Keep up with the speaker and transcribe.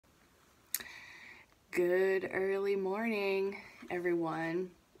Good early morning,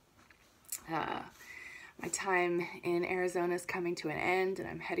 everyone. My time in Arizona is coming to an end, and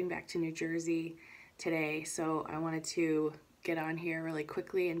I'm heading back to New Jersey today. So I wanted to get on here really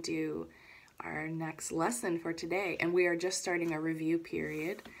quickly and do our next lesson for today. And we are just starting a review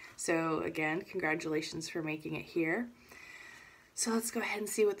period. So again, congratulations for making it here. So let's go ahead and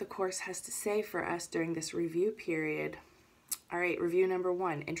see what the course has to say for us during this review period. All right, review number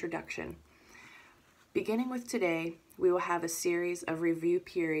 1, introduction. Beginning with today, we will have a series of review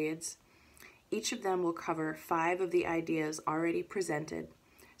periods. Each of them will cover 5 of the ideas already presented,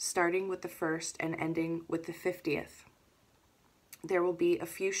 starting with the first and ending with the 50th. There will be a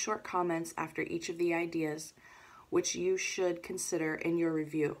few short comments after each of the ideas, which you should consider in your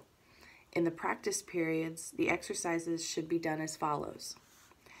review. In the practice periods, the exercises should be done as follows.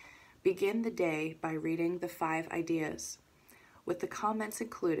 Begin the day by reading the 5 ideas, with the comments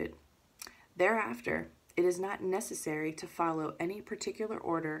included. Thereafter, it is not necessary to follow any particular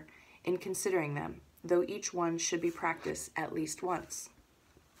order in considering them, though each one should be practiced at least once.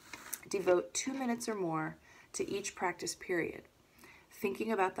 Devote 2 minutes or more to each practice period, thinking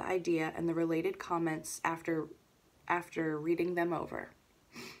about the idea and the related comments after reading them over.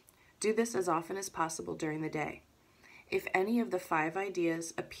 Do this as often as possible during the day. If any of the 5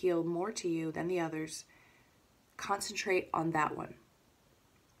 ideas appeal more to you than the others, concentrate on that one.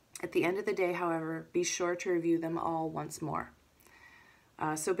 At the end of the day, however, be sure to review them all once more.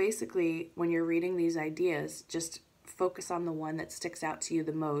 So basically, when you're reading these ideas, just focus on the one that sticks out to you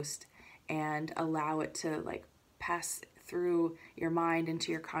the most and allow it to pass through your mind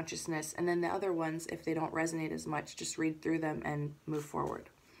into your consciousness. And then the other ones, if they don't resonate as much, just read through them and move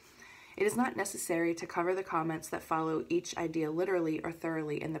forward. It is not necessary to cover the comments that follow each idea literally or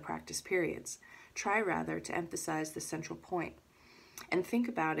thoroughly in the practice periods. Try rather to emphasize the central point, and think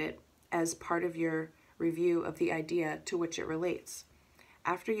about it as part of your review of the idea to which it relates.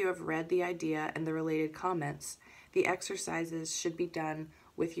 After you have read the idea and the related comments, the exercises should be done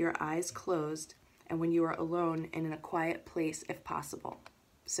with your eyes closed and when you are alone and in a quiet place if possible.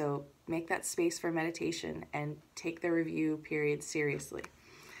 So make that space for meditation and take the review period seriously.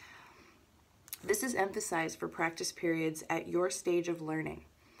 This is emphasized for practice periods at your stage of learning.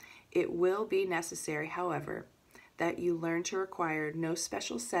 It will be necessary, however, that you learn to require no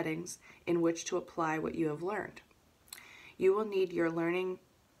special settings in which to apply what you have learned. You will need your learning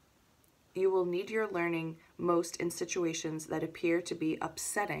most in situations that appear to be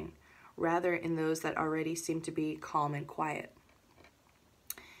upsetting, rather in those that already seem to be calm and quiet.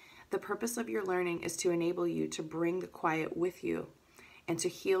 The purpose of your learning is to enable you to bring the quiet with you and to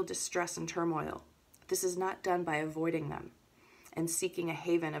heal distress and turmoil. This is not done by avoiding them and seeking a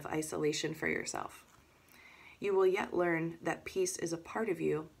haven of isolation for yourself. You will yet learn that peace is a part of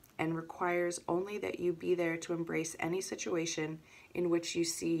you and requires only that you be there to embrace any situation in which you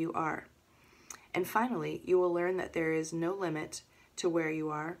see you are. And finally, you will learn that there is no limit to where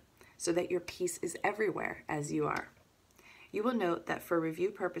you are, so that your peace is everywhere as you are. You will note that for review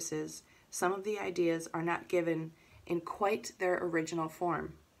purposes, some of the ideas are not given in quite their original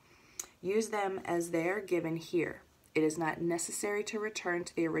form. Use them as they are given here. It is not necessary to return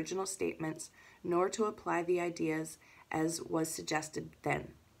to the original statements, nor to apply the ideas as was suggested then.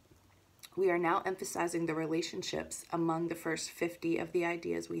 We are now emphasizing the relationships among the first 50 of the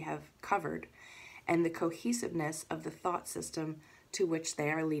ideas we have covered and the cohesiveness of the thought system to which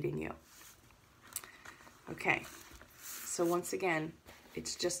they are leading you. Okay, so once again,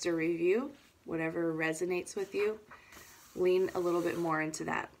 it's just a review. Whatever resonates with you, lean a little bit more into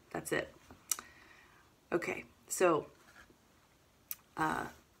that. That's it. Okay, so,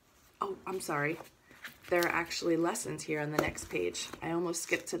 oh, I'm sorry. There are actually lessons here on the next page. I almost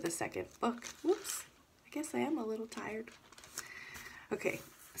skipped to the second book. Whoops. I guess I am a little tired. Okay,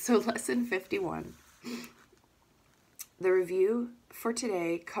 so lesson 51. The review for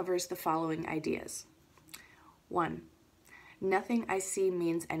today covers the following ideas. 1. Nothing I see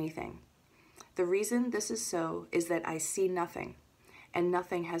means anything. The reason this is so is that I see nothing, and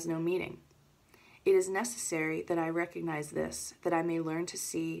nothing has no meaning. It is necessary that I recognize this, that I may learn to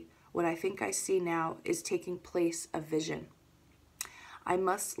see what I think I see now is taking place of vision. I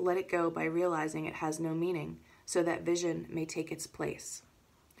must let it go by realizing it has no meaning, so that vision may take its place.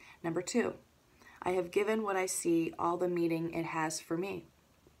 Number 2, I have given what I see all the meaning it has for me.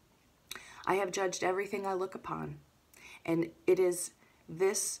 I have judged everything I look upon, and it is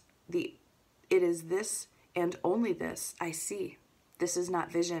this and only this I see. This is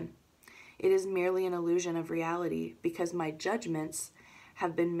not vision. It is merely an illusion of reality because my judgments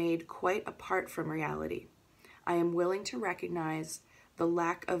have been made quite apart from reality. I am willing to recognize the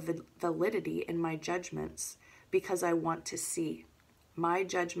lack of validity in my judgments because I want to see. My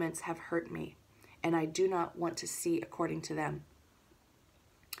judgments have hurt me, and I do not want to see according to them.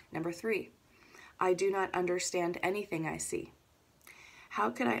 Number 3, I do not understand anything I see. How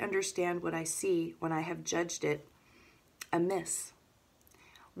could I understand what I see when I have judged it amiss?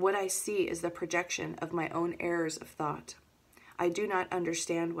 What I see is the projection of my own errors of thought. I do not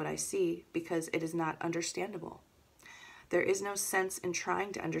understand what I see because it is not understandable. There is no sense in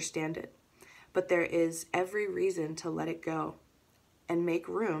trying to understand it, but there is every reason to let it go and make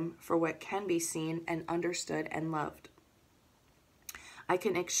room for what can be seen and understood and loved. I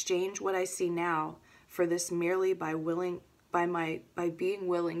can exchange what I see now for this merely by being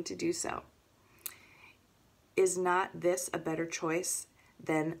willing to do so. Is not this a better choice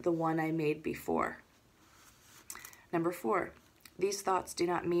than the one I made before? Number 4, these thoughts do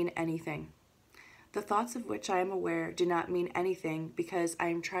not mean anything. The thoughts of which I am aware do not mean anything because I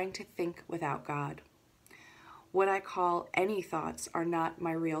am trying to think without God. What I call any thoughts are not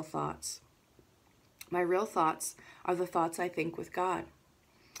my real thoughts. My real thoughts are the thoughts I think with God.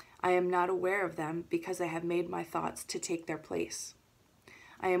 I am not aware of them because I have made my thoughts to take their place.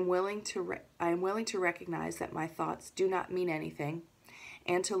 I am willing to recognize that my thoughts do not mean anything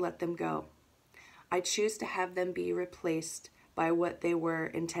and to let them go. I choose to have them be replaced by what they were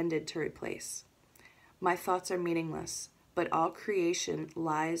intended to replace. My thoughts are meaningless, but all creation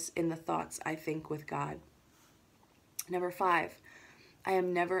lies in the thoughts I think with God. Number 5, I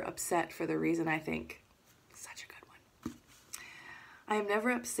am never upset for the reason I think. Such a good one. I am never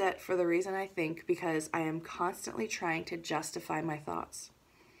upset for the reason I think because I am constantly trying to justify my thoughts.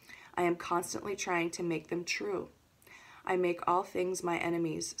 I am constantly trying to make them true. I make all things my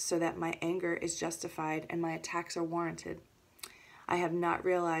enemies so that my anger is justified and my attacks are warranted. I have not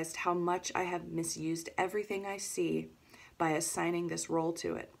realized how much I have misused everything I see by assigning this role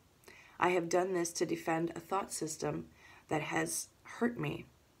to it. I have done this to defend a thought system that has hurt me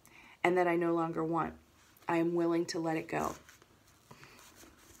and that I no longer want. I am willing to let it go.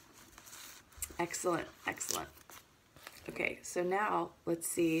 Excellent, excellent. Okay, so now let's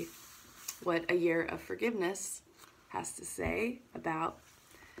see what a year of forgiveness has to say about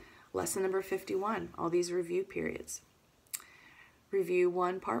lesson number 51, all these review periods. Review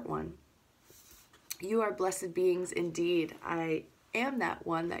 1, part 1. You are blessed beings indeed. I am that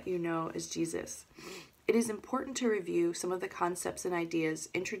one that you know as Jesus. It is important to review some of the concepts and ideas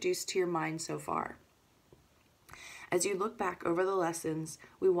introduced to your mind so far. As you look back over the lessons,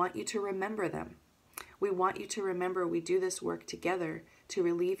 we want you to remember them. We want you to remember we do this work together to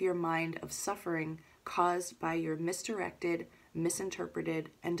relieve your mind of suffering caused by your misdirected, misinterpreted,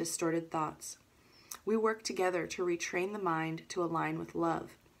 and distorted thoughts. We work together to retrain the mind to align with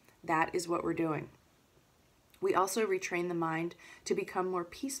love. That is what we're doing. We also retrain the mind to become more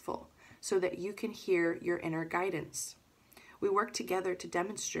peaceful so that you can hear your inner guidance. We work together to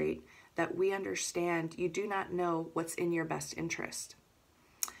demonstrate that we understand you do not know what's in your best interest.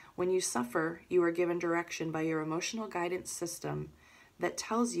 When you suffer, you are given direction by your emotional guidance system that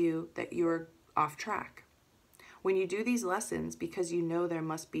tells you that you are off track. When you do these lessons because you know there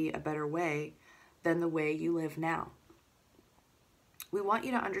must be a better way than the way you live now. We want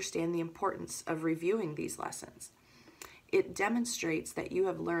you to understand the importance of reviewing these lessons. It demonstrates that you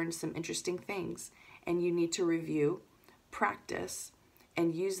have learned some interesting things and you need to review, practice,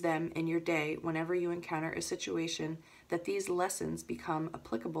 and use them in your day whenever you encounter a situation that these lessons become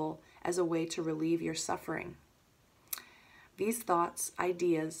applicable as a way to relieve your suffering. These thoughts,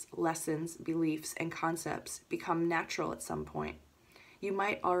 ideas, lessons, beliefs, and concepts become natural at some point. You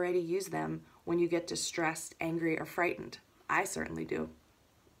might already use them when you get distressed, angry, or frightened. I certainly do.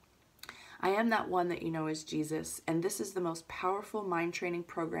 I am that one that you know as Jesus, and this is the most powerful mind training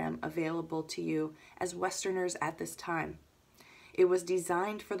program available to you as Westerners at this time. It was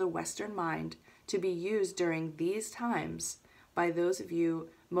designed for the Western mind to be used during these times by those of you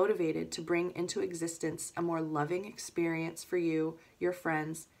motivated to bring into existence a more loving experience for you, your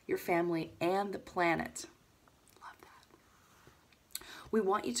friends, your family, and the planet. Love that. We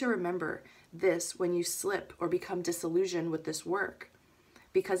want you to remember this when you slip or become disillusioned with this work,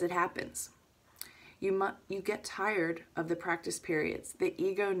 because it happens. You get tired of the practice periods. The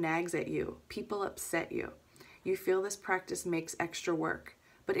ego nags at you. People upset you. You feel this practice makes extra work,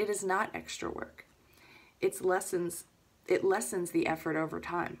 but it is not extra work. It lessens the effort over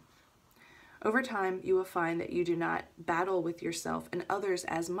time. Over time, you will find that you do not battle with yourself and others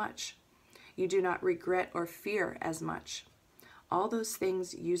as much. You do not regret or fear as much. All those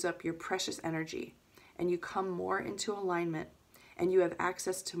things use up your precious energy, and you come more into alignment, and you have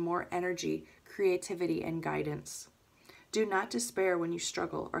access to more energy, creativity, and guidance. Do not despair when you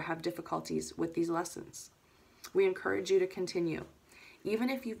struggle or have difficulties with these lessons. We encourage you to continue, even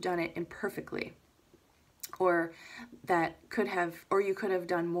if you've done it imperfectly, or you could have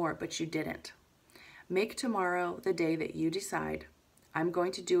done more, but you didn't. Make tomorrow the day that you decide, I'm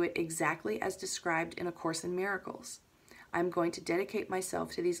going to do it exactly as described in A Course in Miracles. I'm going to dedicate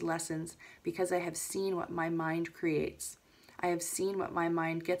myself to these lessons because I have seen what my mind creates. I have seen what my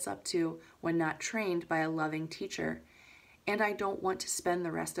mind gets up to when not trained by a loving teacher, and I don't want to spend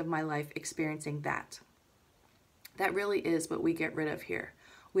the rest of my life experiencing that. That really is what we get rid of here.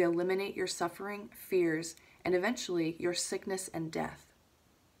 We eliminate your suffering, fears, and eventually your sickness and death.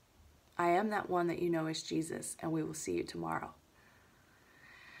 I am that one that you know as Jesus, and we will see you tomorrow.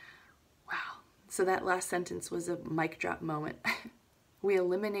 Wow. So that last sentence was a mic drop moment. We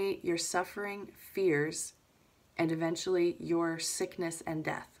eliminate your suffering, fears, and eventually your sickness and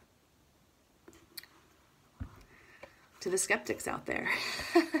death. To the skeptics out there,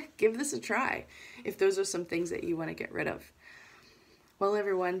 give this a try if those are some things that you want to get rid of. Well,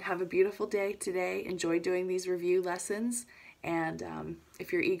 everyone, have a beautiful day today. Enjoy doing these review lessons. And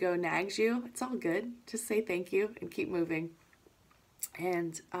if your ego nags you, it's all good. Just say thank you and keep moving.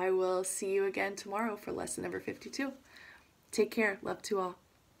 And I will see you again tomorrow for lesson number 52. Take care. Love to all.